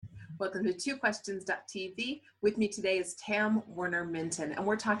Welcome to TwoQuestions.tv. With me today is Tam Warner Minton, and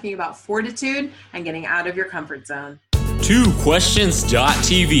we're talking about fortitude and getting out of your comfort zone.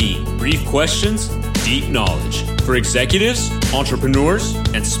 TwoQuestions.tv. Brief questions, deep knowledge for executives, entrepreneurs,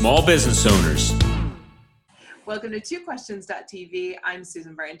 and small business owners. Welcome to TwoQuestions.tv. I'm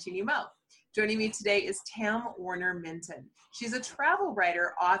Susan Barantini-Mo. Joining me today is Tam Warner Minton. She's a travel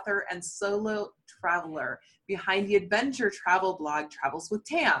writer, author, and solo traveler behind the adventure travel blog Travels with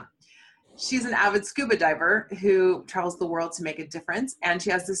Tam. She's an avid scuba diver who travels the world to make a difference, and she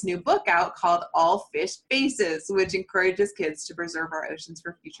has this new book out called All Fish Faces, which encourages kids to preserve our oceans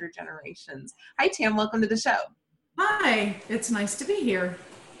for future generations. Hi, Tam. Welcome to the show. Hi. It's nice to be here.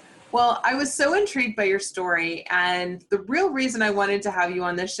 Well, I was so intrigued by your story, and the real reason I wanted to have you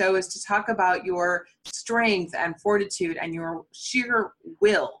on this show is to talk about your strength and fortitude and your sheer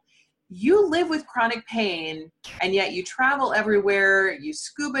will. You live with chronic pain, and yet you travel everywhere, you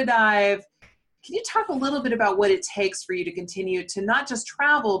scuba dive. Can you talk a little bit about what it takes for you to continue to not just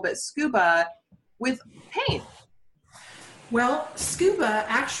travel, but scuba with pain? Well, scuba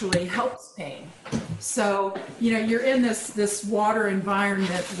actually helps pain. So, you're in this water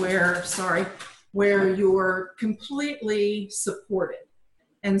environment where you're completely supported.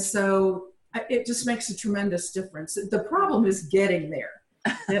 And so it just makes a tremendous difference. The problem is getting there.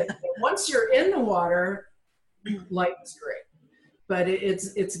 Once you're in the water, life is great. But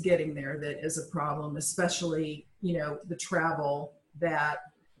it's getting there that is a problem, especially, the travel that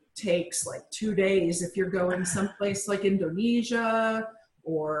takes like 2 days if you're going someplace like Indonesia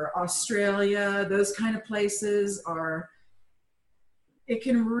or Australia. Those kind of places it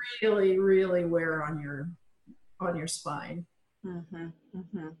can really, really wear on your spine. Mm-hmm,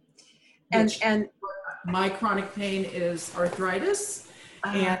 mm-hmm. And my chronic pain is arthritis,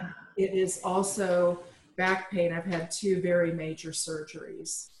 and it is also back pain. I've had 2 very major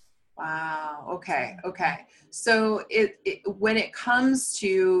surgeries. Wow. Okay. So when it comes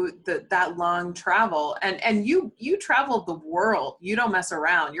to that long travel, and you travel the world, you don't mess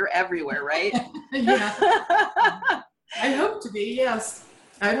around. You're everywhere, right? Yeah. I hope to be. Yes.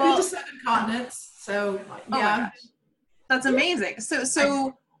 I've been to 7 continents. So yeah. That's amazing.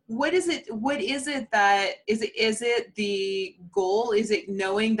 So what is it that is it the goal? Is it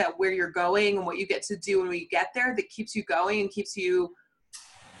knowing that where you're going and what you get to do when you get there that keeps you going and keeps you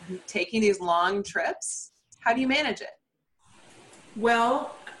taking these long trips? How do you manage it?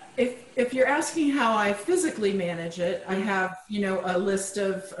 Well, if you're asking how I physically manage it, I have, a list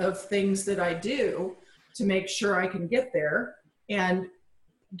of things that I do to make sure I can get there. And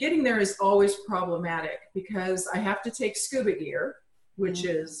getting there is always problematic because I have to take scuba gear, which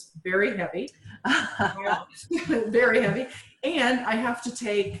is very heavy, very heavy. And I have to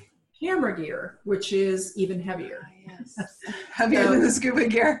take camera gear, which is even heavier. Yes. Heavier than the scuba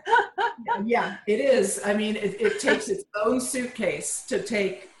gear. Yeah, it is. I mean, it takes its own suitcase to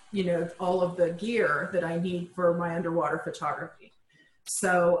take, all of the gear that I need for my underwater photography.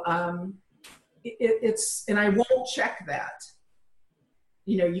 So and I won't check that.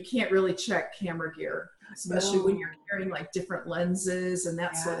 You can't really check camera gear, especially when you're carrying like different lenses and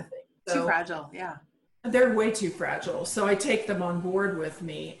that sort of thing. So, too fragile, yeah. They're way too fragile. So I take them on board with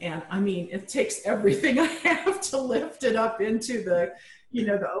me. And I mean, it takes everything I have to lift it up into the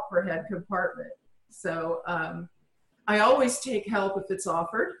overhead compartment. So I always take help if it's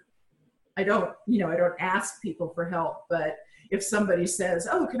offered. I don't ask people for help, but if somebody says,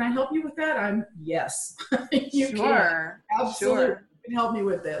 "Oh, can I help you with that?" Yes, you can. Absolutely. Sure. You can help me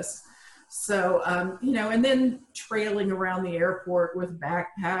with this. So, and then trailing around the airport with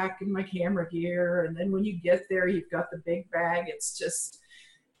backpack and my camera gear. And then when you get there, you've got the big bag. It's just,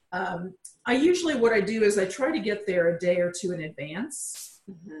 what I do is I try to get there a day or 2 in advance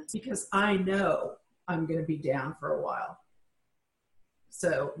because I know I'm going to be down for a while.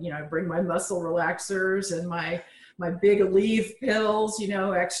 So, I bring my muscle relaxers and my big Aleve pills,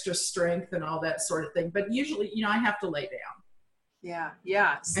 extra strength and all that sort of thing. But usually, I have to lay down.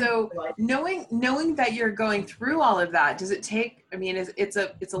 Yeah. So knowing that you're going through all of that, does it take,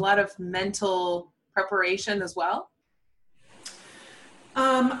 it's a lot of mental preparation as well?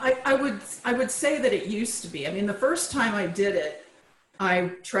 I would say that it used to be. The first time I did it, I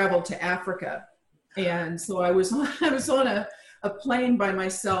traveled to Africa. And so I was on a plane by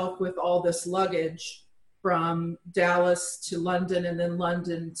myself with all this luggage from Dallas to London, and then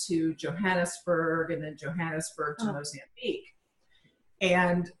London to Johannesburg, and then Johannesburg to Mozambique.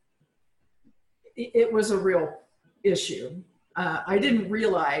 And it was a real issue. I didn't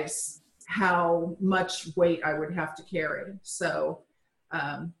realize how much weight I would have to carry. So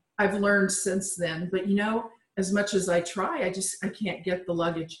I've learned since then. But as much as I try, I can't get the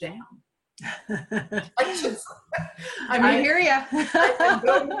luggage down. I hear you.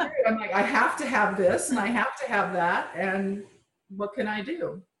 I'm like, I have to have this and I have to have that. And what can I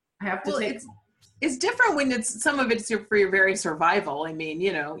do? I have to take. It's different when it's some of it's for your very survival. I mean,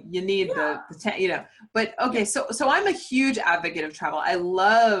 you need but okay. So I'm a huge advocate of travel. I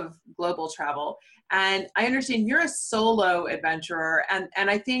love global travel, and I understand you're a solo adventurer. And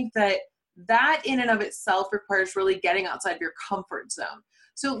I think that in and of itself requires really getting outside of your comfort zone.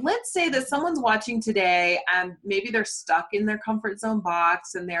 So let's say that someone's watching today and maybe they're stuck in their comfort zone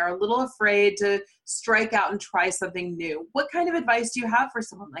box and they're a little afraid to strike out and try something new. What kind of advice do you have for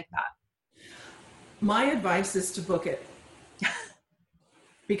someone like that? My advice is to book it.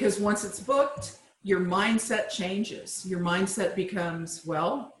 Because once it's booked, your mindset changes. Your mindset becomes,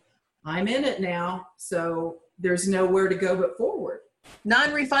 well, I'm in it now, so there's nowhere to go but forward.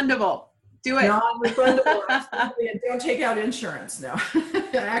 Non-refundable. Do it. Non-refundable. Don't take out insurance. No.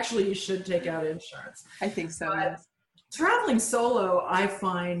 Actually, you should take out insurance. I think so. But yes. Traveling solo, I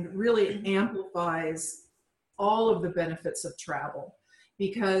find, really amplifies all of the benefits of travel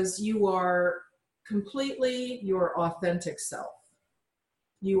because you are completely your authentic self.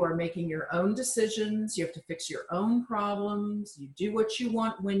 You are making your own decisions. You have to fix your own problems. You do what you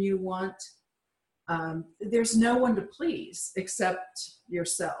want when you want. There's no one to please except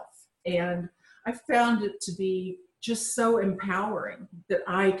yourself. And I found it to be just so empowering that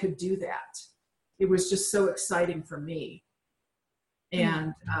I could do that. It was just so exciting for me.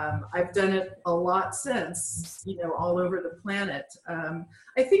 And I've done it a lot since, all over the planet.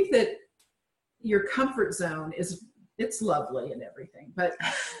 I think that your comfort zone it's lovely and everything, but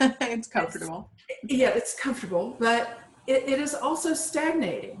it's comfortable. It's comfortable, but it is also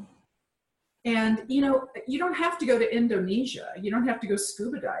stagnating. And, you don't have to go to Indonesia. You don't have to go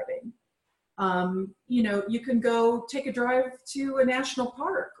scuba diving. You can go take a drive to a national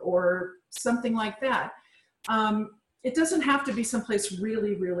park or something like that. It doesn't have to be someplace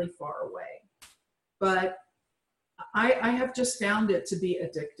really, really far away, but I have just found it to be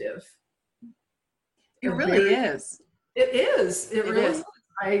addictive. It really is. It is. It really is.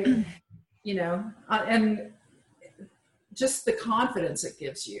 And just the confidence it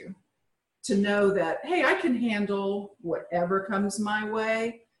gives you to know that, hey, I can handle whatever comes my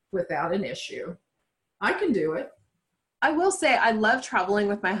way without an issue. I can do it. I will say I love traveling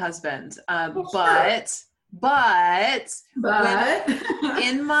with my husband, but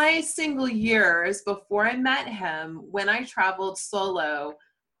in my single years before I met him, when I traveled solo,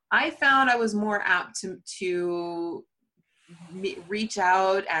 I found I was more apt to reach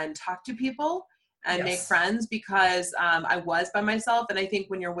out and talk to people and make friends because I was by myself. And I think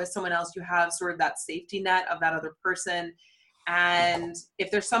when you're with someone else, you have sort of that safety net of that other person. And if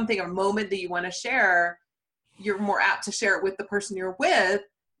there's a moment that you want to share, you're more apt to share it with the person you're with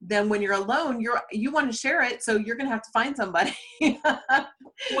than when you're alone. You want to share it, so you're going to have to find somebody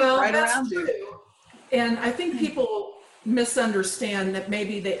right around you. And I think people misunderstand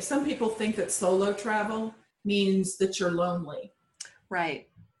that some people think that solo travel means that you're lonely. Right.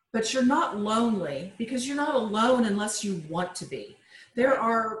 But you're not lonely because you're not alone unless you want to be. There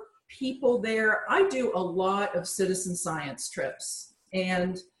are people there. I do a lot of citizen science trips.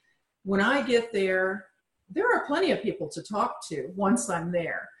 And when I get there are plenty of people to talk to once I'm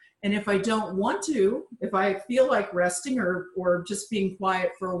there. And if I don't want to, if I feel like resting or just being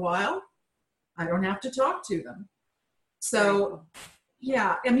quiet for a while, I don't have to talk to them. So,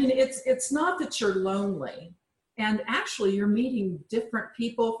 it's not that you're lonely. And actually, you're meeting different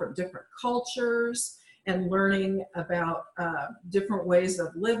people from different cultures and learning about different ways of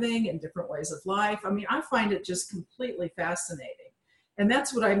living and different ways of life. I find it just completely fascinating. And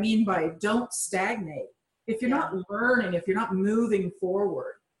that's what I mean by don't stagnate. If you're not learning, if you're not moving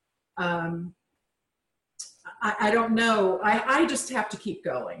forward, I don't know. I just have to keep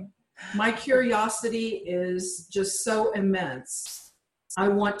going. My curiosity is just so immense. I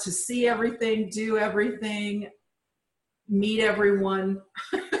want to see everything, do everything, meet everyone.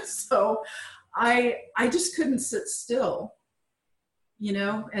 So I just couldn't sit still,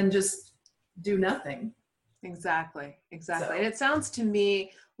 and just do nothing. Exactly. So. And it sounds to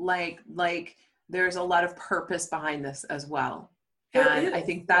me like there's a lot of purpose behind this as well. And I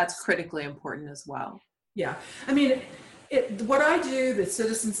think that's critically important as well. Yeah. What I do, the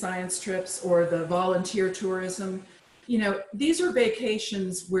citizen science trips or the volunteer tourism, these are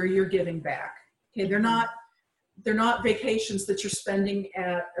vacations where you're giving back. Okay. They're not vacations that you're spending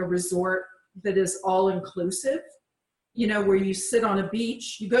at a resort that is all inclusive, where you sit on a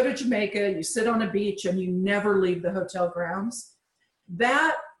beach. You go to Jamaica, you sit on a beach and you never leave the hotel grounds.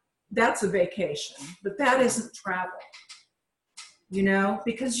 That that's a vacation, but that isn't travel,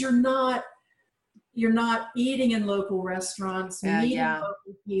 because you're not eating in local restaurants, meeting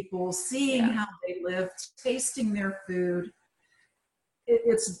local people, seeing how they live, tasting their food.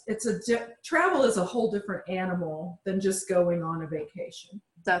 Travel is a whole different animal than just going on a vacation.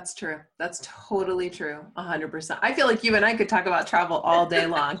 That's true. That's totally true. 100%. I feel like you and I could talk about travel all day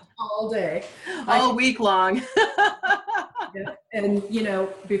long. All day. All week long. Yeah. And,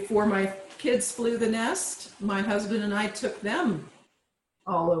 before my kids flew the nest, my husband and I took them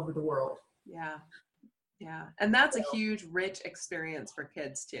all over the world. Yeah. Yeah. And that's a huge, rich experience for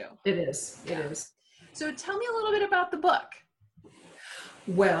kids too. It is. It is. So tell me a little bit about the book.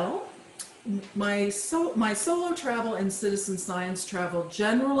 Well, my solo travel and citizen science travel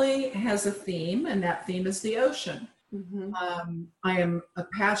generally has a theme, and that theme is the ocean. Mm-hmm. I am a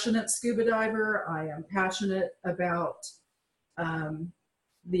passionate scuba diver. I am passionate about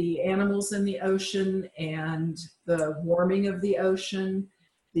the animals in the ocean and the warming of the ocean,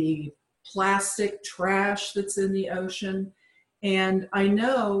 the plastic trash that's in the ocean. And I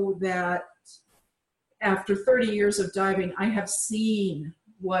know that after 30 years of diving, I have seen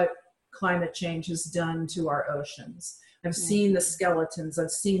what climate change has done to our oceans. I've seen the skeletons.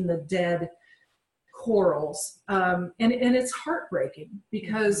 I've seen the dead corals. And it's heartbreaking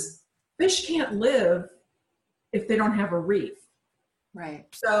because fish can't live if they don't have a reef. Right.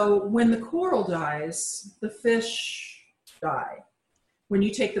 So when the coral dies, the fish die. When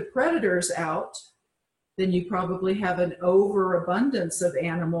you take the predators out, then you probably have an overabundance of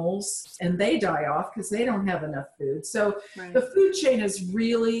animals and they die off because they don't have enough food. So the food chain is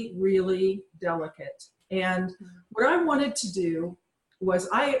really, really delicate. And what I wanted to do was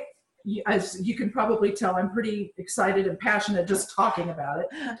as you can probably tell, I'm pretty excited and passionate just talking about it.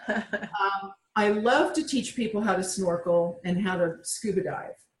 I love to teach people how to snorkel and how to scuba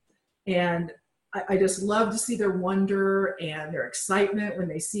dive. And I just love to see their wonder and their excitement when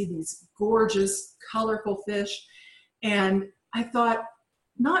they see these gorgeous, colorful fish. And I thought,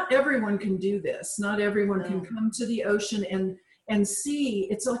 not everyone can do this. Not everyone can come to the ocean and see.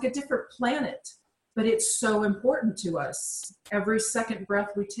 It's like a different planet, but it's so important to us. Every second breath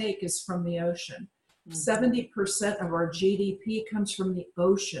we take is from the ocean. 70% of our GDP comes from the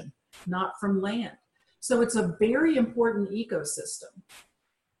ocean, not from land. So it's a very important ecosystem.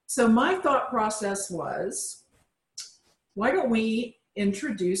 So my thought process was, why don't we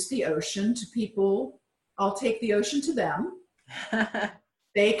introduce the ocean to people? I'll take the ocean to them.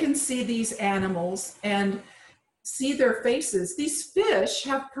 They can see these animals and see their faces. These fish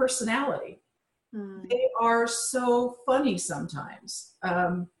have personality. They are so funny sometimes.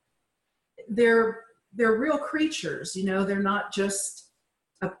 They're real creatures, they're not just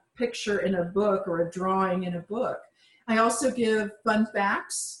a picture in a book or a drawing in a book. I also give fun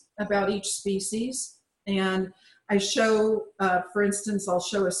facts about each species, and I show, for instance, I'll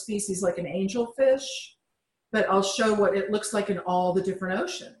show a species like an angelfish, but I'll show what it looks like in all the different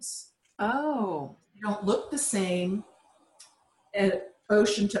oceans. Oh. They don't look the same at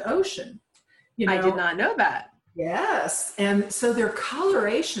ocean to ocean. I did not know that. Yes, and so their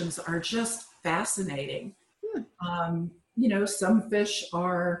colorations are just fascinating. Some fish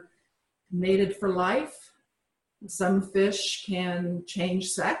are mated for life. Some fish can change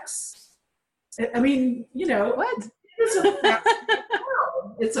sex. I mean, what? It's a fascinating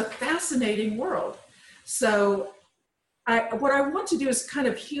world. It's a fascinating world. So what I want to do is kind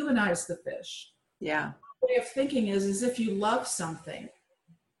of humanize the fish. Yeah. The way of thinking is if you love something,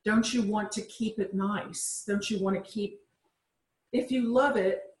 don't you want to keep it nice? Don't you want to if you love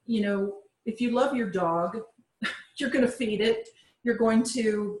it, if you love your dog, you're going to feed it. You're going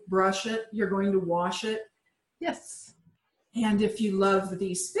to brush it. You're going to wash it. Yes. And if you love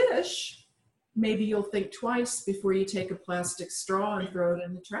these fish, maybe you'll think twice before you take a plastic straw and throw it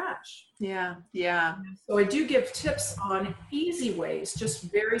in the trash. Yeah. Yeah. So I do give tips on easy ways, just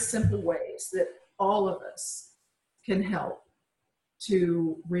very simple ways that all of us can help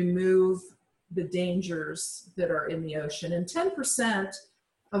to remove the dangers that are in the ocean. And 10%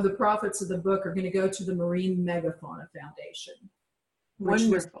 of the profits of the book are going to go to the Marine Megafauna Foundation, which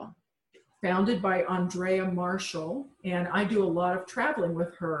Wonderful. was founded by Andrea Marshall, and I do a lot of traveling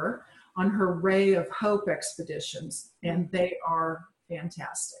with her on her Ray of Hope expeditions, and they are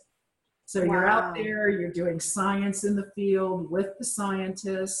fantastic. So You're out there, you're doing science in the field with the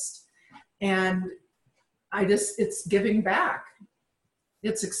scientists, and it's giving back.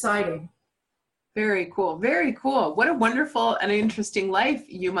 It's exciting. Very cool. Very cool. What a wonderful and interesting life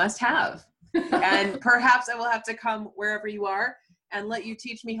you must have. And perhaps I will have to come wherever you are and let you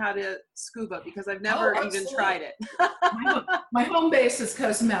teach me how to scuba because I've never even tried it. my home base is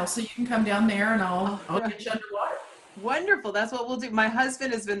Cozumel, so you can come down there and I'll get you underwater. Wonderful. That's what we'll do. My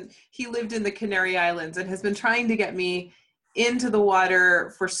husband he lived in the Canary Islands and has been trying to get me into the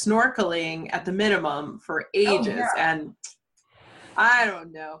water for snorkeling at the minimum for ages. Oh, yeah. And I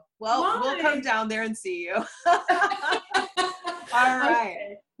don't know. Well, Why? We'll come down there and see you. All right.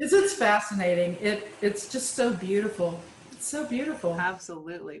 Okay. It's fascinating. It's just so beautiful. It's so beautiful.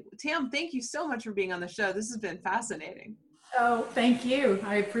 Absolutely. Tam, thank you so much for being on the show. This has been fascinating. Oh, thank you.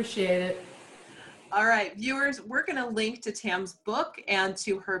 I appreciate it. All right, viewers, we're going to link to Tam's book and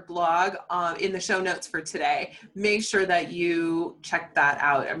to her blog in the show notes for today. Make sure that you check that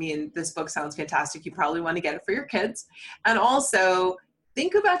out. I mean, this book sounds fantastic. You probably want to get it for your kids. And also,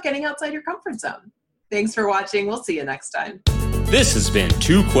 think about getting outside your comfort zone. Thanks for watching. We'll see you next time. This has been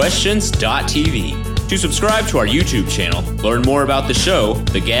TwoQuestions.tv. To subscribe to our YouTube channel, learn more about the show,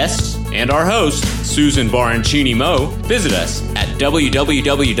 the guests, and our host, Susan Baroncini Moe, visit us at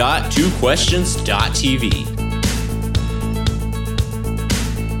www.twoquestions.tv.